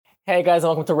Hey guys, and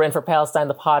welcome to Written for Palestine,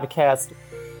 the podcast.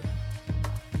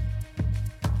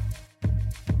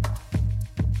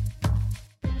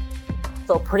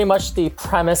 So pretty much the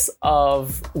premise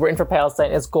of Written for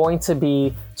Palestine is going to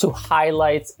be to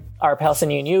highlight our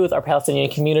Palestinian youth, our Palestinian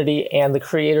community, and the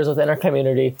creators within our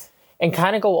community, and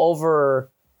kind of go over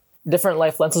different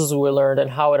life lessons we learned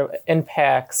and how it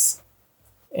impacts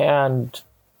and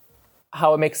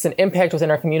how it makes an impact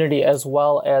within our community, as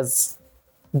well as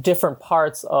different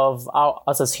parts of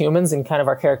us as humans and kind of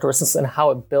our characteristics and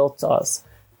how it built us.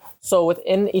 So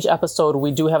within each episode,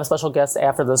 we do have a special guest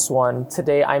after this one.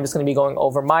 Today, I'm just going to be going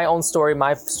over my own story,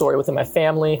 my story within my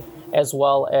family, as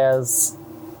well as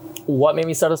what made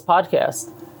me start this podcast.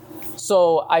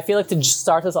 So I feel like to just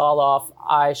start this all off,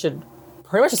 I should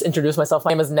pretty much just introduce myself.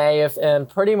 My name is Naif, and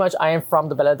pretty much I am from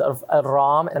the Balad of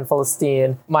Al-Ram in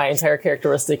Palestine. My entire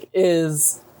characteristic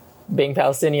is being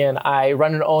Palestinian. I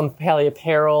run and own Pali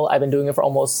Apparel. I've been doing it for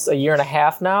almost a year and a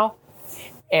half now.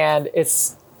 And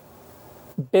it's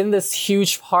been this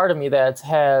huge part of me that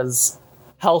has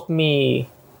helped me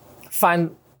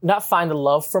not find the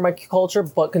love for my culture,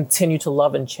 but continue to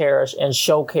love and cherish and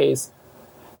showcase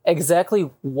exactly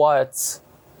what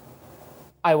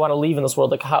I want to leave in this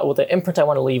world, like what the imprint I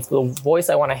want to leave, the voice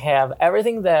I want to have,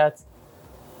 everything that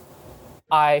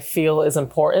I feel is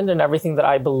important and everything that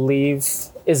I believe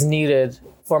is needed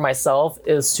for myself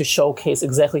is to showcase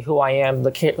exactly who I am,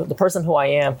 the person who I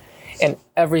am, and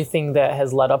everything that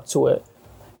has led up to it.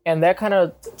 And that kind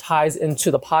of ties into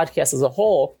the podcast as a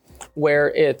whole, where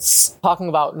it's talking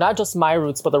about not just my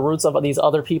roots, but the roots of these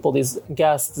other people, these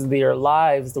guests, their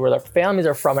lives, where their families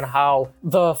are from, and how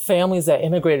the families that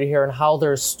immigrated here and how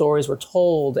their stories were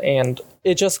told. And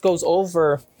it just goes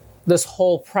over this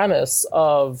whole premise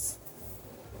of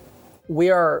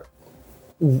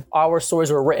our stories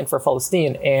were written for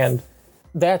Palestine. And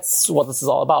that's what this is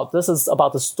all about. This is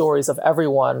about the stories of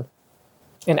everyone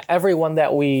and everyone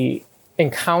that we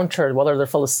encountered, whether they're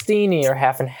Palestini or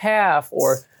half and half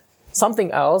or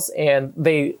something else, and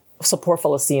they support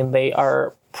Palestine. They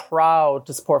are proud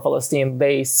to support Palestine.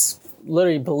 They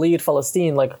literally bleed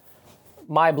Palestine. Like,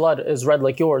 my blood is red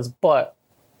like yours, but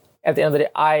at the end of the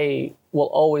day, I will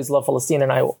always love Palestine,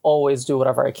 and I will always do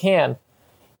whatever I can.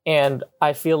 And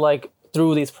I feel like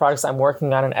through these projects I'm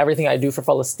working on and everything I do for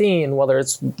Palestine, whether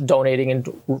it's donating and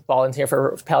volunteering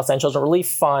for Palestine Children Relief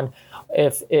Fund,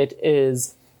 if it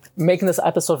is making this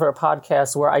episode for a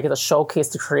podcast where I get to showcase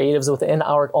the creatives within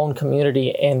our own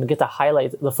community and get to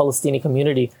highlight the Palestinian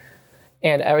community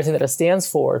and everything that it stands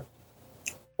for,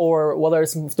 or whether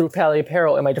it's through Pali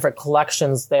Apparel and my different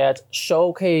collections that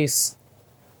showcase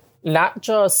not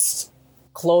just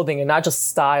clothing and not just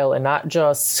style and not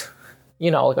just,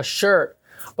 like a shirt,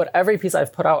 but every piece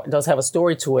I've put out does have a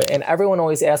story to it. And everyone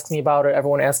always asks me about it.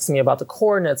 Everyone asks me about the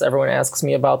coordinates. Everyone asks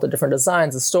me about the different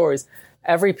designs, the stories.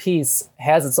 Every piece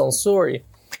has its own story.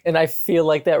 And I feel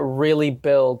like that really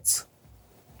built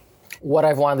what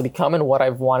I've wanted to become and what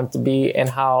I've wanted to be, and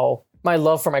how my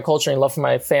love for my culture and love for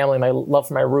my family, my love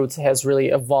for my roots has really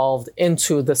evolved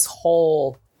into this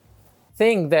whole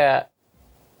thing that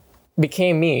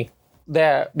became me,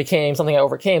 that became something I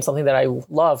overcame, something that I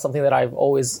love, something that I've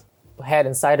always had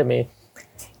inside of me.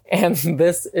 And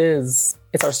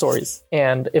it's our stories.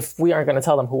 And if we aren't going to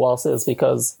tell them, who else is?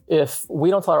 Because if we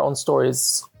don't tell our own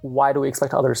stories, why do we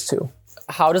expect others to?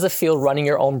 How does it feel running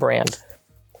your own brand?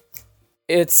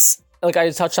 It's, like I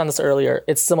touched on this earlier,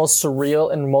 it's the most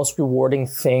surreal and most rewarding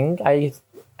thing I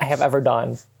have ever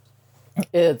done.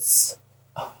 It's,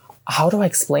 how do I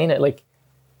explain it? Like,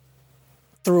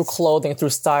 through clothing, through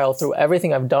style, through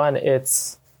everything I've done,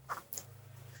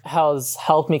 has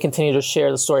helped me continue to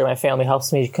share the story of my family,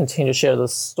 helps me continue to share the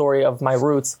story of my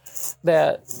roots,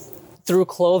 that through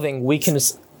clothing, we can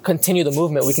just continue the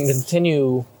movement. We can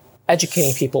continue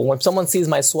educating people. When someone sees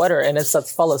my sweater and it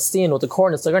says Palestine with the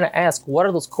coordinates, they're going to ask, what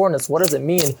are those coordinates? What does it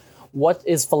mean? What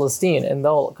is Palestine? And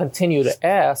they'll continue to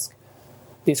ask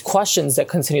these questions that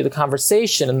continue the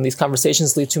conversation. And these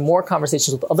conversations lead to more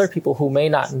conversations with other people who may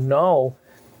not know.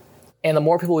 And the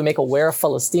more people we make aware of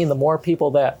Palestine, the more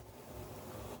people that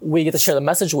we get to share the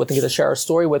message with and get to share our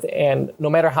story with. And no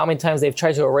matter how many times they've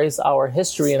tried to erase our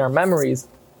history and our memories,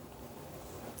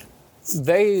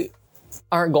 they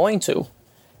aren't going to.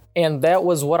 And that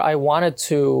was what I wanted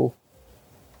to,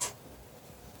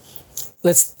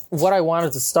 what I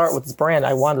wanted to start with this brand.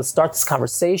 I wanted to start this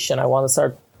conversation. I wanted to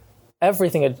start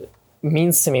everything it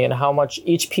means to me and how much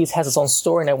each piece has its own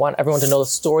story. And I want everyone to know the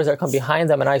stories that come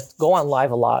behind them. And I go on live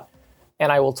a lot,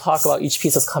 and I will talk about each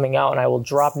piece that's coming out, and I will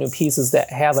drop new pieces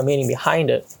that have a meaning behind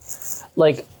it.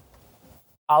 Like,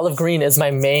 olive green is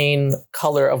my main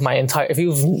color of my entire, if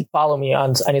you follow me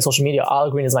on any social media,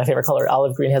 olive green is my favorite color.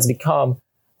 Olive green has become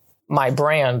my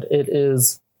brand. It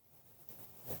is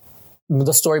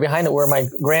the story behind it, where my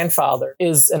grandfather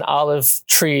is an olive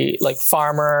tree, like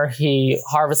farmer. He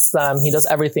harvests them. He does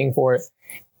everything for it.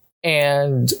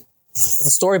 And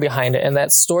the story behind it, and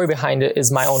that story behind it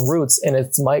is my own roots. And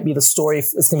it might be the story.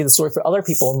 It's going to be the story for other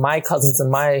people, my cousins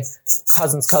and my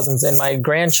cousins and my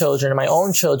grandchildren and my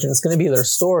own children. It's going to be their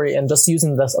story. And just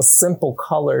using this, a simple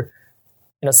color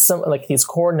and like these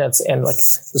coordinates and like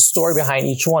the story behind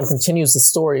each one continues the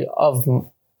story of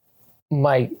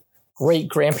my great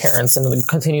grandparents, and it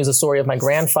continues the story of my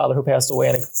grandfather who passed away,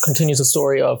 and it continues the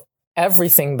story of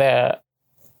everything that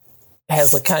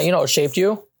has like kind of, shaped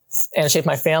you and shaped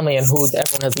my family and who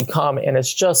everyone has become. And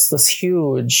it's just this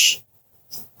huge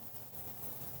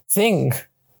thing.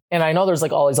 And I know there's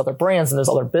like all these other brands and there's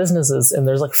other businesses and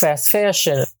there's like fast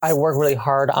fashion. I work really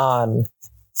hard on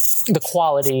the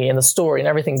quality and the story and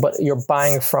everything, but you're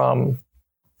buying from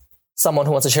someone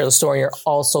who wants to share the story. You're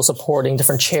also supporting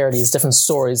different charities, different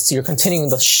stories. So you're continuing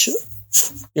the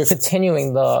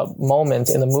moment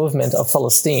in the movement of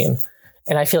Palestine.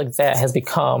 And I feel like that has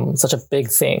become such a big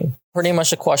thing. Pretty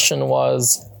much the question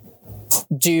was,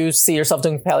 do you see yourself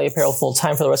doing Pally Apparel full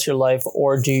time for the rest of your life?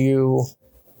 Or do you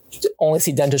only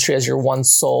see dentistry as your one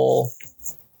sole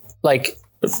like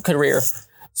career?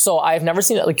 So I've never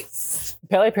seen it. Like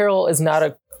Pally Apparel has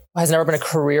never been a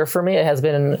career for me. It has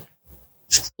been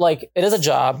like, it is a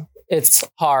job. It's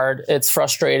hard. It's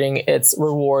frustrating. It's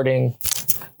rewarding.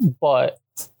 But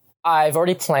I've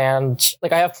already planned,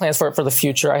 like I have plans for it for the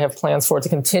future. I have plans for it to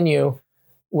continue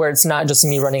where it's not just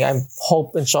me running. I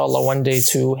hope, inshallah, one day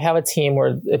to have a team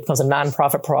where it becomes a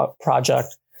nonprofit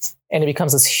project and it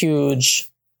becomes this huge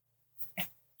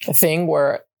thing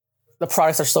where the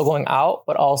products are still going out,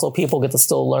 but also people get to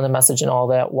still learn the message and all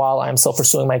that while I'm still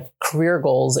pursuing my career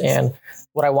goals and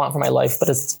what I want for my life. But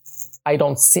I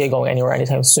don't see it going anywhere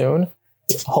anytime soon.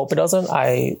 Hope it doesn't.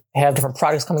 I have different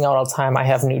products coming out all the time. I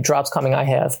have new drops coming. I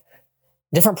have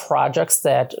different projects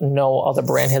that no other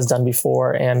brand has done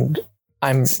before. And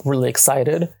I'm really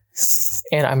excited.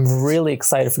 And I'm really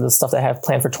excited for the stuff that I have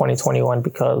planned for 2021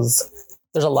 because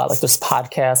there's a lot. Like this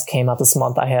podcast came out this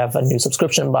month. I have a new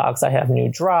subscription box. I have new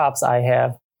drops.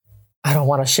 I don't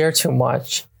want to share too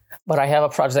much, but I have a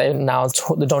project that now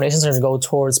the donations are going to go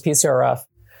towards PCRF,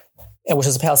 which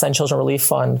is the Palestine Children Relief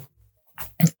Fund.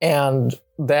 And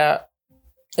that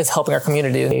is helping our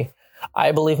community.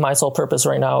 I believe my sole purpose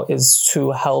right now is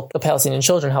to help the Palestinian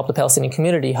children, help the Palestinian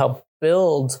community, help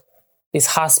build these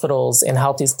hospitals and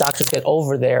help these doctors get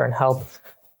over there and help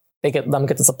them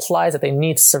get the supplies that they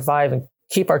need to survive and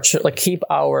keep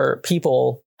our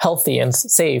people healthy and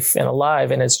safe and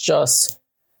alive. And it's just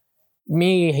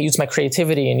me use my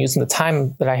creativity and using the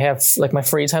time that I have, like my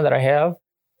free time that I have,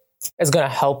 is going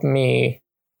to help me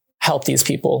help these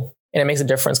people. And it makes a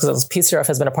difference because PCRF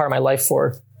has been a part of my life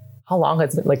for how long?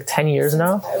 It's been like 10 years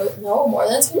now? No, more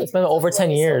than 10 years. It's been over 10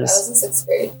 years. I was in sixth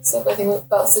grade. So I think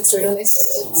about sixth grade when they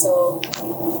started.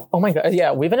 So. Oh my God.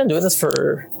 Yeah. We've been doing this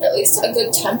for at least a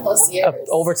good 10 plus years.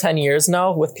 Over 10 years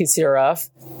now with PCRF.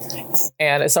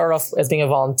 And it started off as being a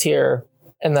volunteer.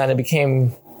 And then it became,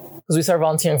 because we started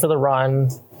volunteering for the run.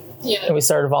 Yeah. And we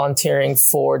started volunteering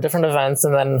for different events.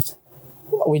 And then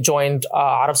we joined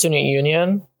Arab Student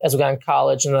Union as we got in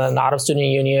college, and then Arab Student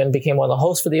Union became one of the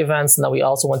hosts for the events, and then we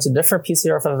also went to different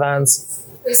PCRF events.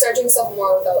 We started doing stuff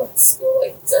more without school,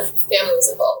 like our family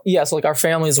was involved. Yeah, so like our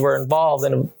families were involved,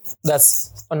 and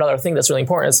that's another thing that's really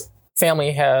important is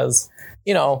family has,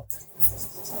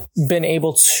 been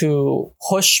able to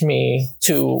push me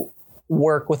to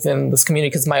work within this community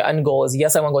because my end goal is,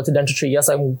 yes, I want to go into dentistry. Yes,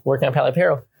 I'm working on Pally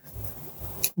Apparel.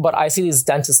 But I see these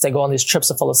dentists that go on these trips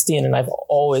to Palestine, and I've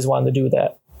always wanted to do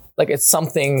that. Like, it's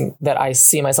something that I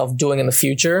see myself doing in the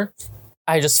future.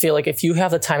 I just feel like if you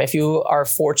have the time, if you are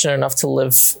fortunate enough to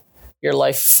live your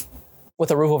life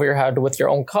with a roof over your head, with your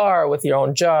own car, with your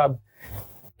own job,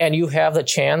 and you have the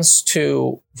chance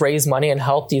to raise money and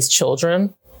help these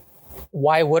children,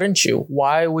 why wouldn't you?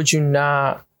 Why would you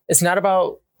not? It's not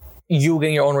about you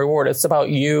getting your own reward. It's about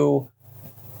you,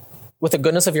 with the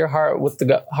goodness of your heart, with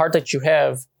the heart that you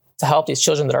have, to help these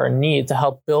children that are in need, to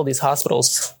help build these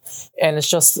hospitals. And it's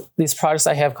just these projects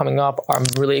I have coming up I'm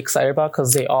really excited about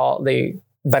because they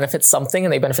benefit something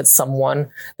and they benefit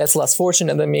someone that's less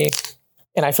fortunate than me.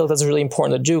 And I feel like that's really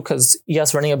important to do because,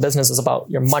 yes, running a business is about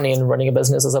your money and running a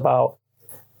business is about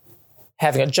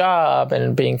having a job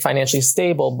and being financially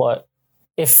stable. But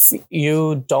if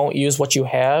you don't use what you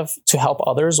have to help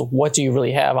others, what do you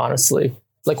really have, honestly?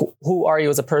 Like, who are you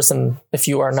as a person if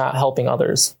you are not helping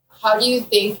others? How do you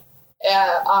think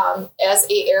as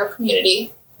a Arab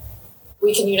community,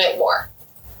 we can unite more.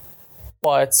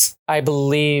 But I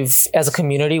believe as a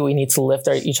community, we need to lift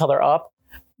each other up.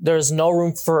 There's no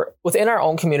room for, within our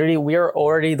own community, we are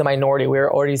already the minority. We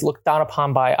are already looked down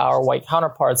upon by our white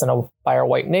counterparts and by our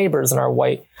white neighbors and our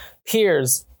white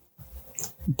peers,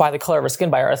 by the color of our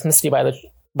skin, by our ethnicity,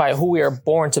 by who we are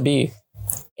born to be.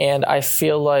 And I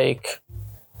feel like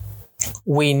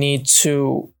we need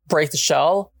to break the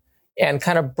shell and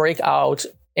kind of break out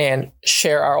and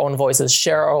share our own voices,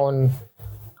 share our own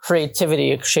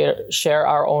creativity, share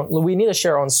our own. We need to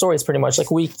share our own stories pretty much. Like,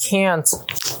 we can't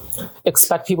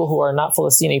expect people who are not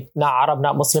Palestinian, not Arab,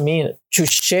 not Muslimin to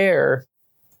share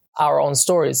our own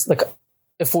stories. Like,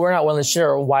 if we're not willing to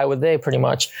share, why would they, pretty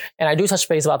much? And I do touch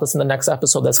base about this in the next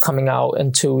episode that's coming out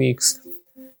in 2 weeks.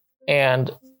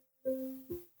 And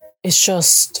it's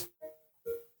just,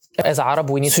 as Arab,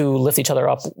 we need to lift each other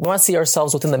up. We want to see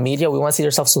ourselves within the media. We want to see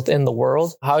ourselves within the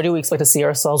world. How do we expect to see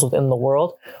ourselves within the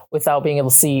world without being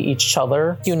able to see each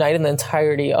other? Unite in the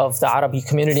entirety of the Arab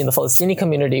community and the Palestinian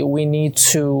community, we need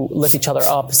to lift each other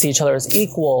up, see each other as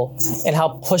equal, and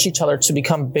help push each other to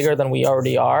become bigger than we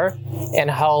already are, and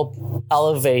help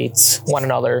elevate one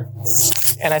another.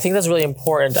 And I think that's really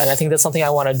important. And I think that's something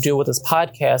I want to do with this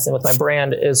podcast and with my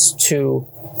brand, is to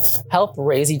help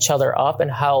raise each other up and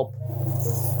help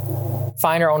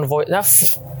find our own voice,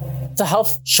 to help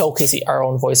showcase our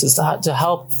own voices, to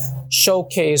help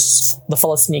showcase the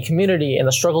Palestinian community and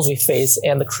the struggles we face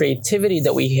and the creativity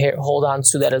that we hold on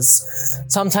to that is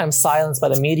sometimes silenced by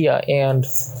the media. And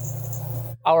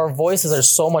our voices are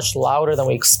so much louder than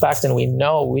we expect and we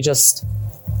know.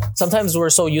 Sometimes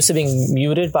we're so used to being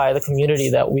muted by the community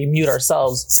that we mute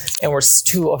ourselves, and we're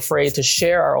too afraid to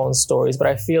share our own stories. But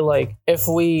I feel like if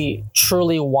we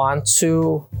truly want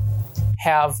to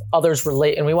have others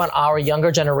relate, and we want our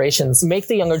younger generations, make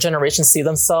the younger generations see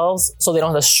themselves so they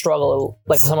don't have to struggle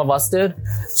like some of us did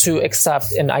to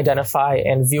accept and identify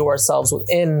and view ourselves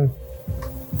within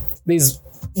these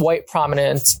white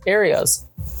prominent areas.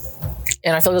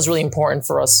 And I feel it's really important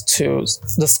for us to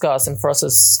discuss and for us to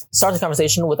start the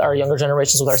conversation with our younger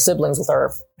generations, with our siblings, with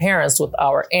our parents, with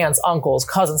our aunts, uncles,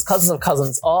 cousins of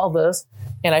cousins, all this.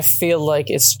 And I feel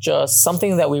like it's just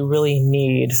something that we really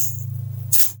need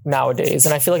nowadays.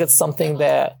 And I feel like it's something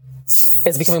that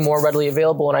is becoming more readily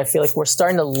available. And I feel like we're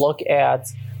starting to look at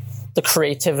the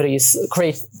creativity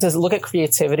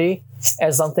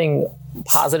as something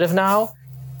positive now,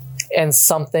 and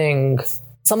something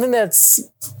that's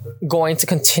going to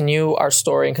continue our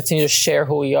story and continue to share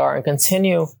who we are and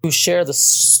continue to share the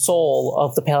soul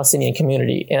of the Palestinian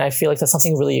community. And I feel like that's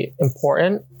something really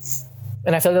important.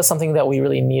 And I feel like that's something that we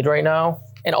really need right now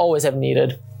and always have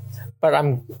needed. But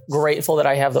I'm grateful that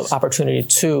I have the opportunity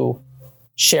to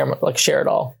share it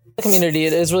all. The community,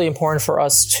 it is really important for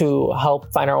us to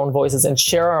help find our own voices and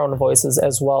share our own voices,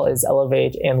 as well as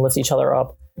elevate and lift each other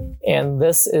up. And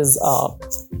this is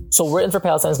so Written for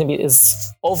Palestine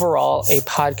is overall a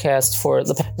podcast for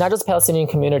not just the Palestinian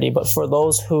community, but for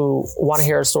those who want to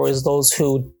hear our stories, those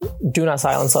who do not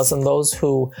silence us, and those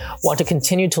who want to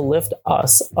continue to lift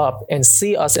us up and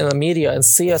see us in the media and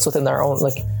see us within our own,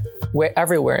 we're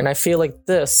everywhere. And I feel like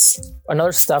this,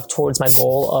 another step towards my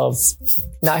goal of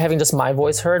not having just my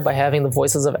voice heard, but having the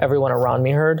voices of everyone around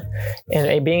me heard,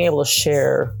 and being able to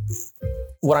share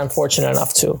what I'm fortunate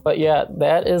enough to. But yeah,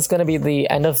 that is going to be the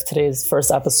end of today's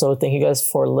first episode. Thank you guys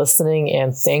for listening,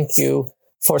 and thank you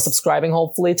for subscribing,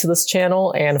 hopefully, to this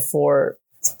channel and for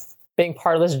being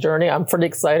part of this journey. I'm pretty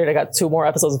excited. I got 2 more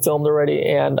episodes filmed already,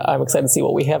 and I'm excited to see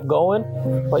what we have going.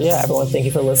 But yeah, everyone, thank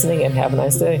you for listening, and have a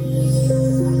nice day.